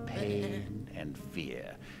of pain and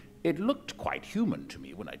fear. It looked quite human to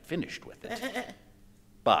me when I'd finished with it.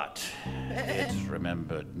 But it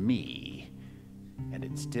remembered me, and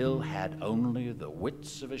it still had only the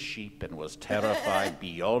wits of a sheep and was terrified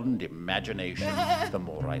beyond imagination. The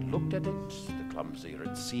more I looked at it, the clumsier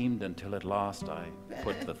it seemed, until at last I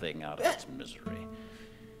put the thing out of its misery.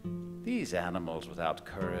 These animals without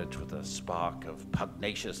courage, with a spark of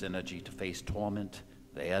pugnacious energy to face torment,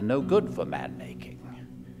 they are no good for man-making.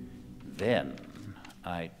 Then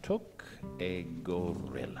I took a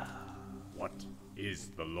gorilla. What is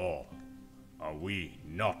the law? Are we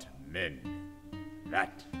not men?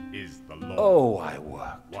 That is the law. Oh, I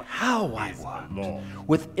worked. What How I is the worked. law?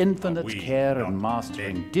 With infinite Are we care not and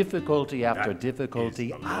mastering men? difficulty after That difficulty,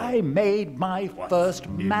 is the law. I made my What first is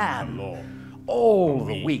man. the law? All Are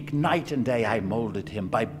the we week, not night and day, I men? molded him.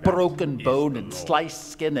 By broken is bone the and law.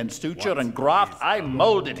 sliced skin and suture What and graft, is I the law?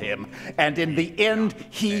 molded him. And in the end,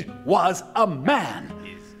 he was a man.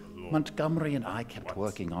 Is the law? Montgomery and I kept What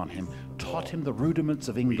working on him, is the taught law? him the rudiments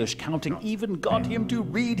of English, counting, not even got him to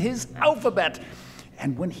read his alphabet.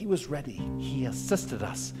 And when he was ready, he assisted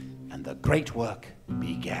us, and the great work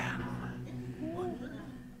began.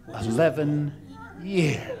 11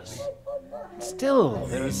 years. Still,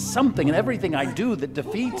 there is something in everything I do that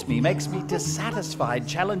defeats me, makes me dissatisfied,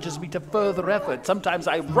 challenges me to further effort. Sometimes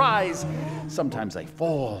I rise, sometimes I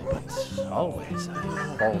fall, but always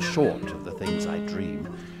I fall short of the things I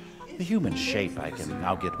dream. The human shape I can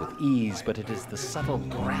now get with ease, but it is the subtle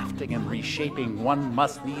grafting and reshaping one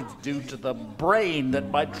must needs do to the brain that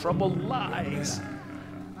my trouble lies.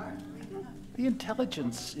 The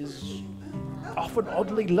intelligence is often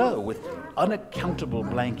oddly low, with unaccountable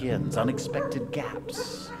blank ends, unexpected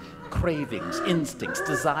gaps, cravings, instincts,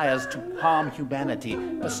 desires to harm humanity,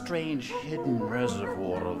 a strange hidden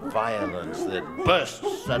reservoir of violence that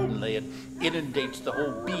bursts suddenly and inundates the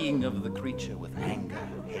whole being of the creature with anger,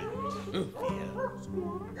 hate, fear.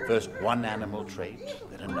 First one animal trait,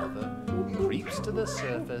 then another, creeps to the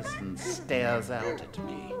surface and stares out at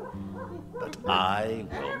me. but I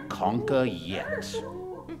will conquer yet.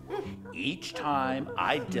 Each time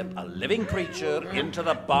I dip a living creature into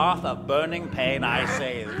the bath of burning pain, I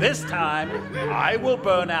say, this time I will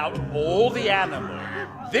burn out all the animal.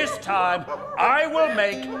 This time I will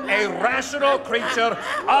make a rational creature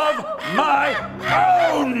of my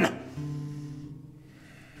own!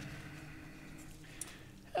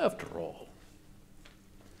 After all,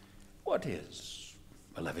 what is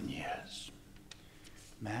 11 years?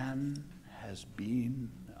 Man has been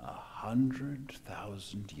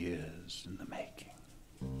 100,000 years in the making.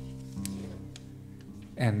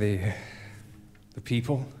 And the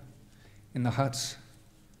people in the huts,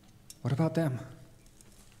 what about them?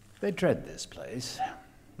 They dread this place,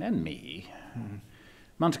 and me.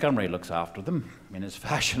 Montgomery looks after them. In his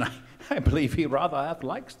fashion, I believe he rather half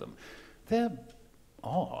likes them. They're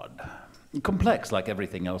odd, complex like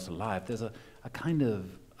everything else alive. There's a kind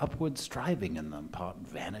of upward striving in them, part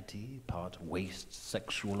vanity, part waste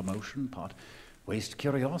sexual emotion, part waste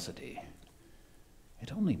curiosity.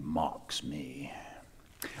 It only mocks me.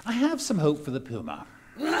 I have some hope for the puma.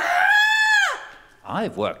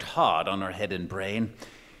 I've worked hard on her head and brain.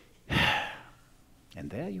 And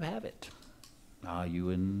there you have it. Are you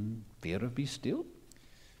in fear of me still?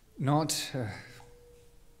 Not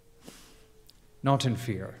in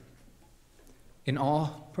fear. In awe,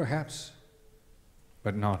 perhaps,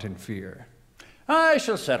 but not in fear. I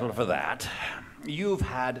shall settle for that. You've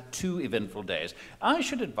had 2 eventful days. I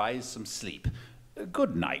should advise some sleep.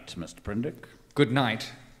 Good night, Mr. Prendick. Good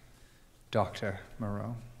night, Dr.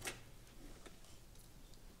 Moreau.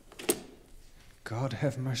 God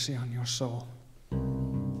have mercy on your soul.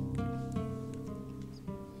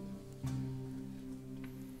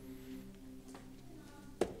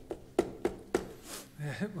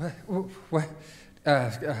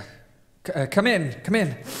 Come in.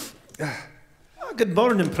 Good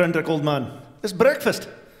morning, Prendick, old man. It's breakfast.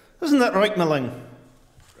 Isn't that right, Milling?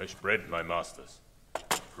 Fresh bread, my masters.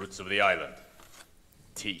 Fruits of the island.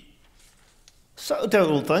 Tea. Sit it out,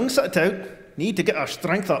 old thing, sit it out. Need to get our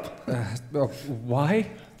strength up.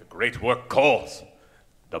 Why? The great work calls.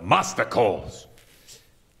 The master calls.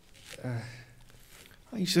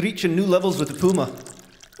 He's reaching new levels with the puma.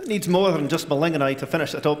 It needs more than just Milling and I to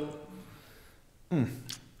finish it up.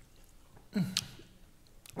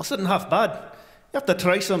 This isn't half bad. You have to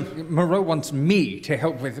try some. Moreau wants me to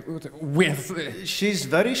help with... She's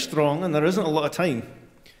very strong and there isn't a lot of time.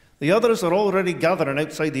 The others are already gathering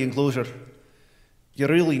outside the enclosure. You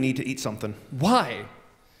really need to eat something. Why?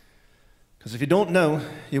 Because if you don't now,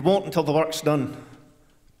 you won't until the work's done.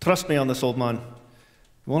 Trust me on this, old man.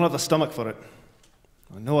 You won't have the stomach for it.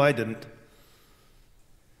 I know I didn't.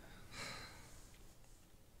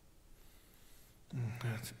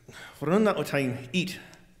 We're running out of time. Eat.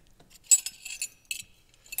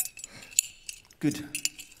 Good.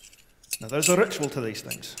 Now there's a ritual to these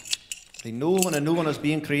things. They know when a new one is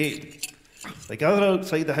being created. They gather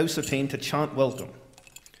outside the House of Pain to chant welcome.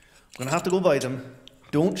 We're going to have to go by them.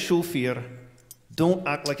 Don't show fear. Don't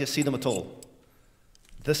act like you see them at all.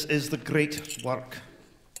 This is the great work.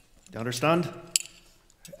 Do you understand?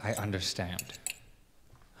 I understand.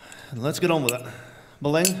 And let's get on with it.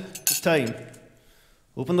 Milling, it's time.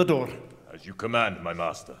 Open the door. As you command, my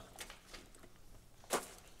master.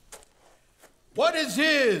 What is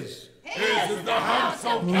his? His is the House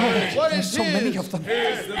of Pain. What is so his? many of them.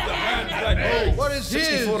 His is the hand that holds. What is his?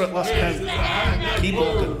 64 at last count. Keep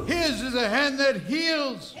walking. His is a hand that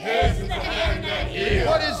heals. His is the hand that heals.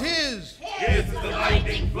 What is his? His is the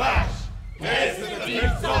lightning flash. His is the deep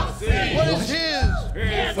salt sea. What is his?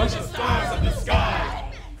 His are the stars of the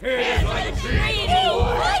sky. His are the trees of the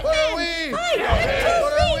wood. What are we? What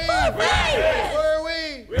are we? What are we?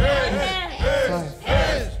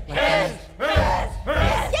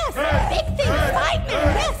 Yes, big things, 5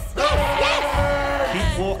 men, yes.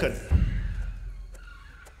 Keep walking.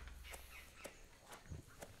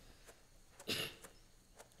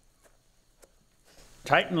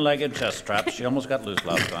 Tighten-legged chest straps. She almost got loose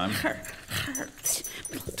last time.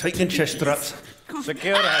 Tightening chest straps.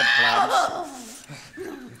 Secure head clamps.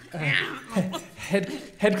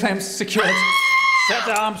 Head clamps secured. Set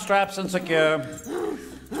arm straps and secure.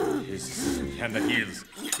 His is the hand that heals.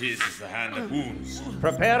 His is the hand that wounds.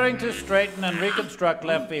 Preparing to straighten and reconstruct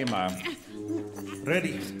left femur.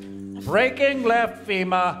 Ready. Breaking left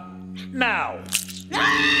femur now.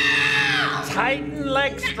 Tighten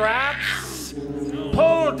leg straps.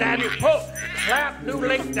 Pull, Daniel, pull. Clap new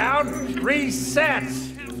link down. Reset.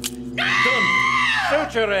 Done.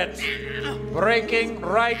 Suture it. Breaking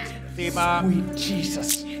right femur. Sweet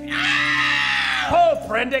Jesus. Pull,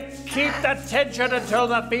 Prendick. Keep the tension until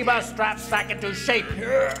the femur straps back into shape.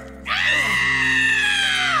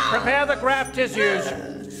 Prepare the graft tissues.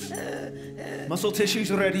 Muscle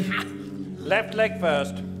tissues ready. Left leg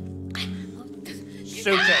first.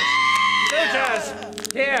 Sutures. Sutures!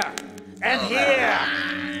 Here! And here!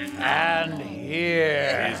 And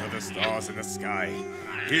here! These are the stars in the sky.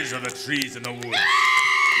 These are the trees in the woods.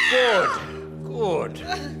 Good. Good.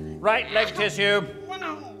 Right leg tissue.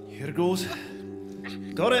 Here goes.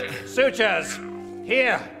 Got it. Sutures.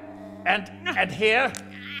 Here. And here.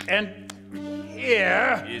 And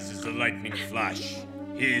here. His is the lightning flash.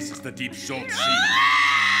 His is the deep short sea.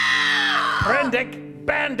 Prendick,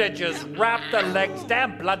 bandages. Wrap the legs.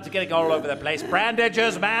 Damn blood's getting all over the place.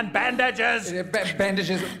 Bandages, man. Bandages.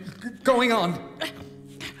 Bandages going on.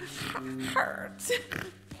 Hurts.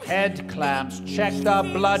 Head clamps. Check the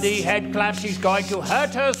bloody head clamps. She's going to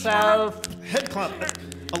hurt herself. Head clamp.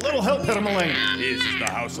 A little help here, Malang. His is the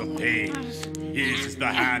house of pain. His is the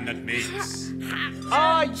hand that makes.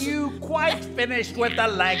 Are you quite finished with the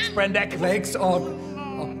legs, Prendick? Legs are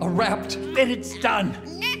wrapped. Then it's done.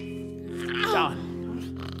 Done.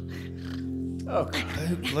 Okay.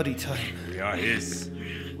 About bloody time. We are his.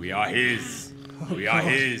 We are his. We are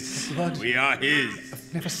his. Blood. We are his.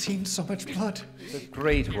 I've never seen so much blood. The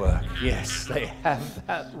great work. Yes, they have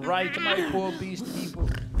that right, my poor beast people.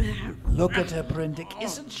 Look at her, Prendick.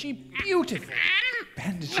 Isn't she beautiful?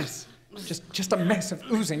 Bandages. Just a mess of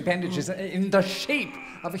oozing bandages in the shape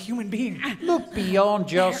of a human being. Look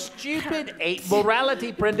beyond your stupid ape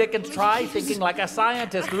morality, Prendick, and try thinking like a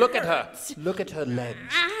scientist. Look at her. Look at her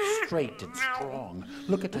legs. Straight and strong.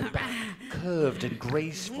 Look at her back. Curved and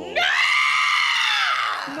graceful.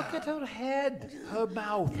 Look at her head, her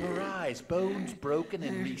mouth, her eyes, bones broken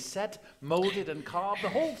and reset, molded and carved, the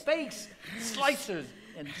whole face, sliced and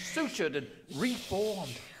sutured and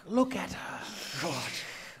reformed. Look at her. God.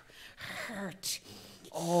 Hurt.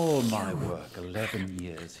 All my work, 11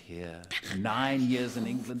 years here, 9 years in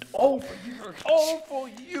England, all for you, all for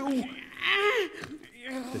you.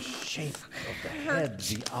 The shape of the head,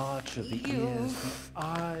 the arch of the ears, the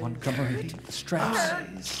eyes. Montgomery, the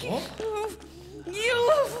straps.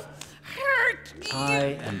 You've hurt me.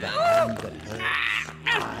 I am the hand that hurts.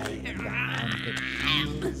 I am the hand that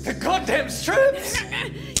heals. The goddamn straps!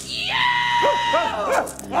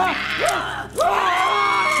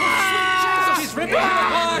 She's ripping him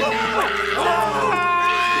apart!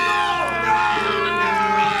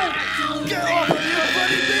 Get off him, you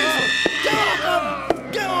bloody beast! Get off him!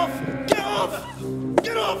 Get off! Get off!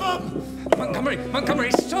 Get off him!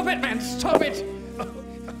 Montgomery, stop it, man! Stop it!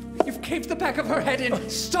 You've caved the back of her head in.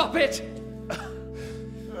 Stop it!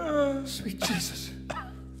 Sweet Jesus.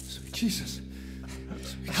 Sweet Jesus.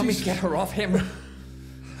 Help me get her off him.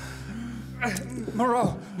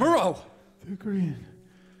 Moreau! The green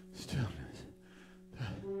stillness,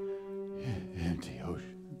 the empty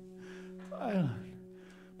ocean,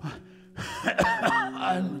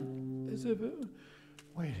 island, as if it were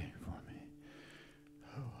waiting for me.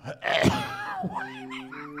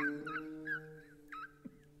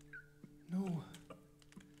 No.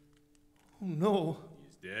 Oh, no.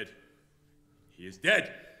 He is dead. He is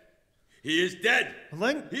dead. He is dead.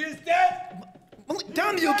 Malang? He is dead.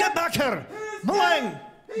 Damn you, get back here! Malang!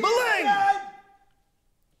 Malang!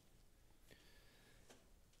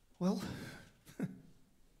 Well,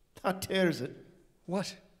 that tears it.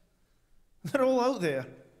 What? They're all out there.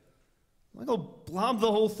 Like I'll blab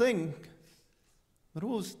the whole thing.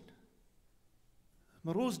 Moreau's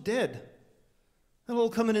dead. They'll all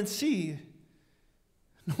come in and see.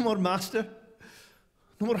 No more master.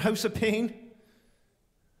 No more house of pain.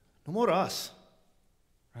 No more us.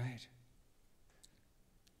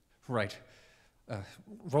 Right.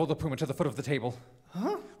 Roll the puma to the foot of the table.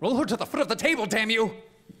 Huh? Roll her to the foot of the table, damn you!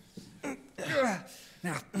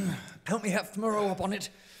 Now, help me have Moreau up on it.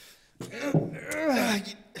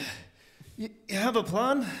 You have a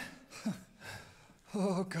plan?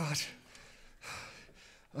 Oh, God.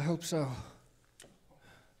 I hope so.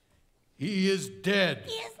 He is dead.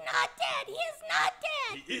 He is not dead. He is not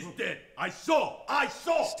dead. He is dead. I saw.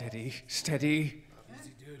 Steady, steady.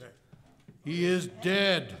 He is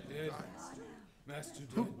dead.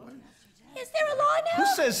 Is there a law now? Who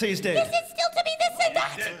says he's dead? Is it still to be this and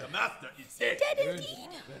that? Dead. The master is dead. Dead indeed.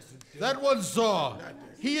 That one saw.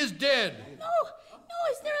 He is dead. No,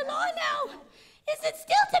 is there a law now? Is it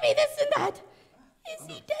still to be this and that? Is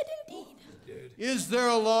he dead indeed? Is there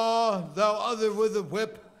a law, thou other with a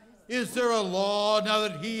whip? Is there a law now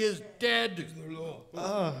that he is dead?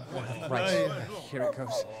 Right. Here it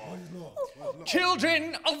goes.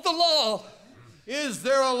 Children of the law! Is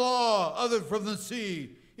there a law other from the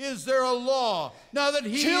sea? Is there a law now that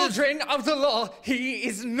he Children of the law, he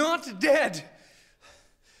is not dead.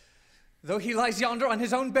 Though he lies yonder on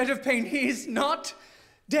his own bed of pain, he is not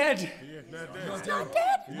dead. He's not dead.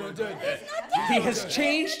 He's not dead. He has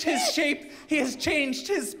changed his shape. He has changed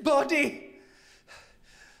his body.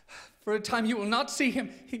 For a time you will not see him.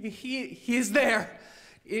 He is there,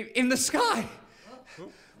 in the sky,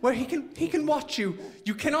 where he can watch you.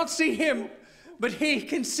 You cannot see him, but he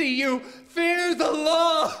can see you. Fear the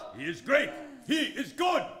law. He is great. He is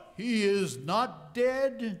good. He is not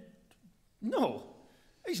dead? No,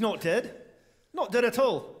 he's not dead. Not dead at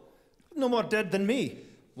all. No more dead than me.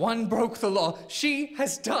 One broke the law. She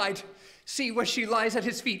has died. See where she lies at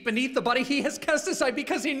his feet, beneath the body he has cast aside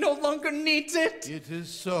because he no longer needs it. It is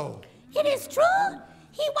so. It is true.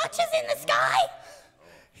 He watches in the sky.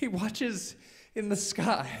 He watches in the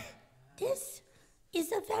sky. This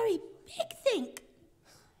is a very big thing.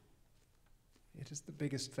 It is the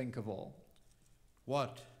biggest thing of all.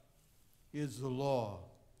 What is the law?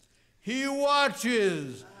 He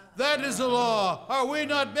watches. That is the law. Are we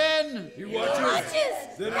not men? He He watches.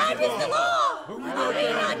 watches. That is the law. Are we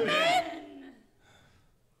not men?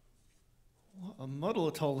 What a muddle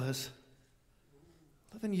it all is.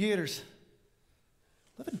 11 years.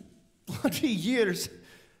 11 bloody years.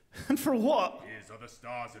 And for what? Here's are the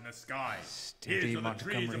stars in the sky. Steady, Here's are the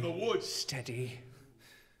trees in the Montgomery. woods. Steady.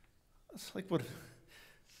 It's like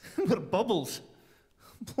we're bubbles.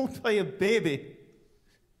 Blown by a baby.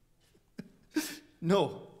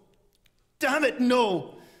 No. Damn it,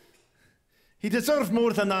 no. He deserved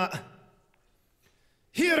more than that.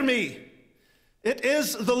 Hear me. It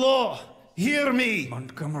is the law. Hear me.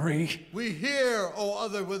 Montgomery. We hear, O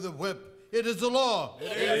other with the whip. It is the law.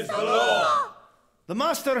 It is the law. The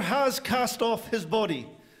master has cast off his body,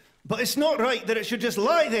 but it's not right that it should just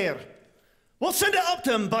lie there. We'll send it up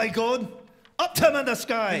to him, by God. Up to him in the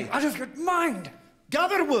sky. Out of your mind.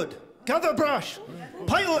 Gather wood, gather brush,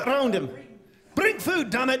 pile it round him. Bring food,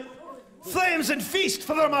 damn it. Flames and feast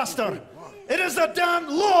for the master. It is the damn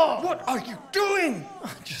law. What are you doing?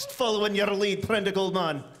 Just following your lead, Prendick, old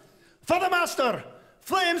man. For the master.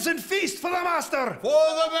 Flames and feast for the master. For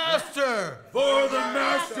the master. For the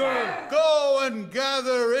master. Go and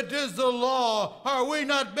gather. It is the law. Are we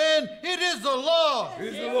not men? It is the law. It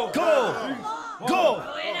is the law. Go.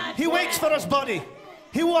 Go. He waits for his body.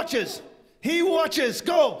 He watches. He watches.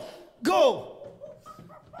 Go. Go.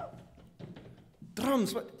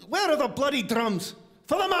 Drums. Where are the bloody drums?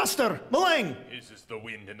 For the master. Malang. His is the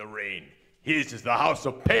wind and the rain. His is the house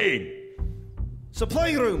of pain.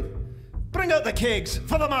 Supply room. Bring out the kegs.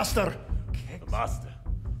 For the master. The master.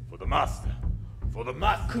 For the master. For the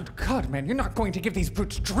master. Good God, man, you're not going to give these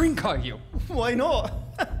brutes drink, are you? Why not?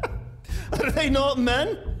 Are they not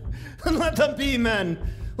men? And let them be men.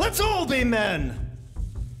 Let's all be men.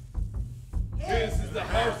 This is the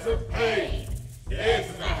house of pain. This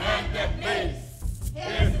is the hand that makes.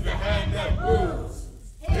 This is the hand that moves.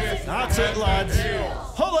 That's it, lads.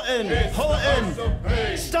 Haul it in. Haul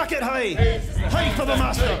it in. Stack it high. High for the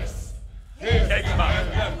master. Kegs,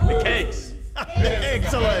 man. The kegs.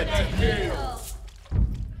 Excellent.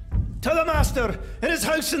 To the master in his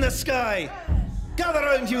house in the sky. Gather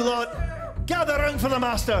round, you lot. Gather round for the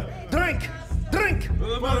master. Drink. Drink. For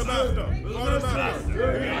the master. For the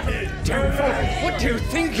master. Damn fool, what do you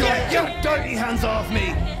think you're... Get your dirty hands off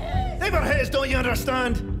me. They were his, don't you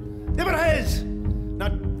understand? They were his. Now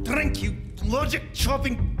drink, you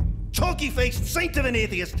logic-chopping, chalky-faced saint of an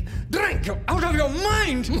atheist. Drink! You're out of your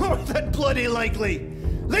mind! More than bloody likely.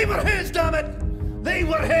 They were his, damn it! They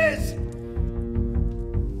were his!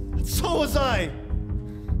 And so was I.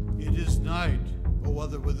 It is night, O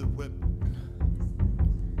other with the whip.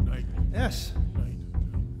 Night. Yes, Night.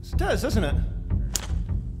 it does, doesn't it?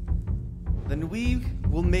 Then we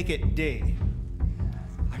will make it day.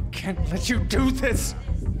 I can't let you do this!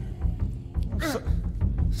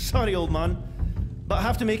 Sorry, old man, but I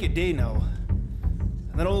have to make it day now.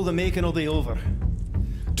 And then all the making will be over.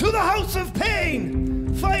 To the house of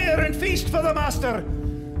pain! Fire and feast for the master!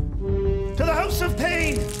 To the house of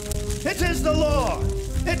pain! It is the law!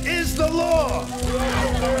 It is the law!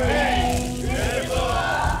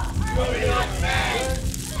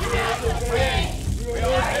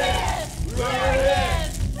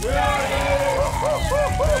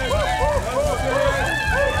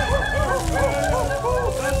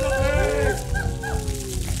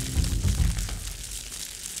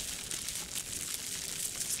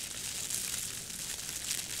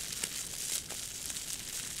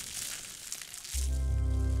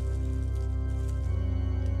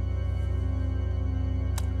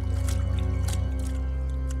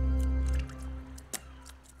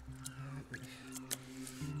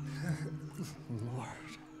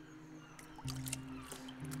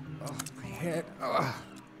 Head.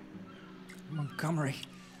 Montgomery,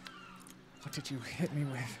 what did you hit me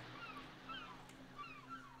with?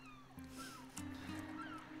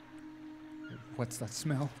 What's that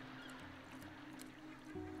smell?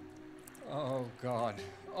 Oh, God.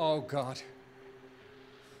 Oh, God.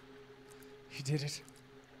 He did it.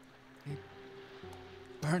 He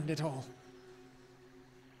burned it all.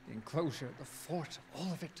 The enclosure, the fort,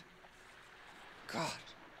 all of it. God.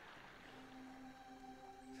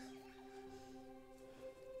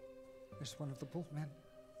 There's one of the boatmen.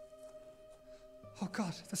 Oh,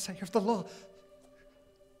 God, the sayer of the law.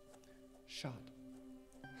 Shot.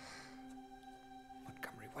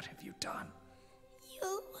 Montgomery, what have you done?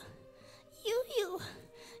 You.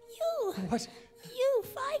 What? You,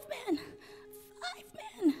 5 men. 5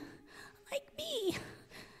 men. Like me.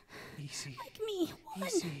 Easy. Like me. 1,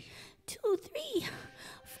 Easy. 2, 3,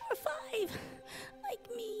 4, 5.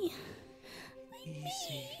 Like me.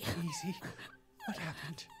 Easy. What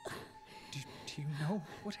happened? Do you know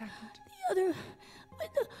what happened? The other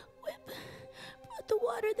with the whip brought the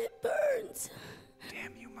water that burns.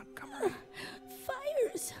 Damn you, Montgomery.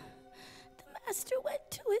 Fires. The master went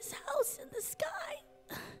to his house in the sky.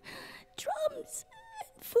 Drums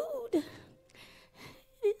and food.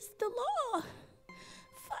 It is the law.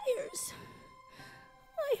 Fires.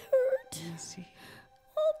 I heard. Easy.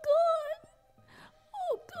 Oh, God.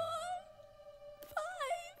 Oh, God.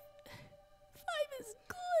 5. 5 is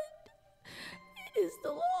good. It is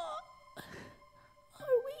the law.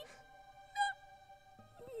 Are we not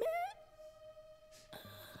men?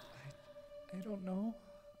 I don't know.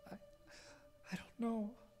 I don't know.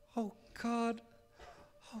 Oh, God.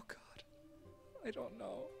 Oh, God. I don't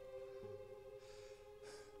know.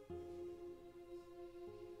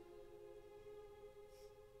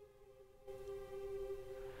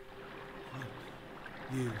 What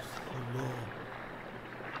is the law?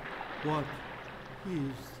 What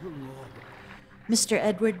is the law? Mr.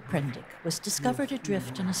 Edward Prendick was discovered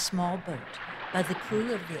adrift in a small boat by the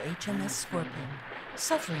crew of the HMS Scorpion,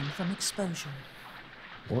 suffering from exposure.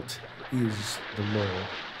 What is the law?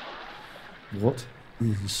 What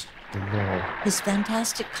is the law? His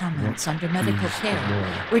fantastic comments under medical is the care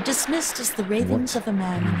law? were dismissed as the ravings What of a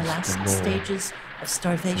man in the is last the law? stages of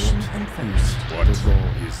starvation and thirst. What is the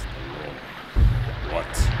law? What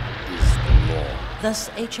is the law? Thus,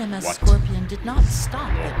 HMS What Scorpion did not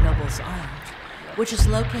stop at Noble's Island, which is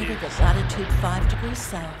located at latitude 5 degrees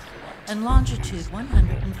south and longitude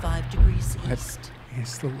 105 degrees east. What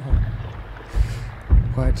is the law?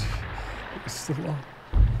 What is the law?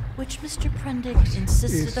 Which Mr. Prendick What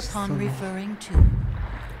insisted is upon the law? referring to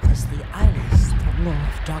as the island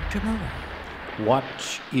of Dr. Moreau.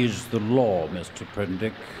 What is the law, Mr.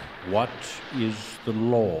 Prendick? What is the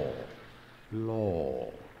law?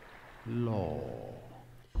 Law.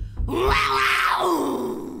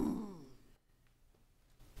 Wow!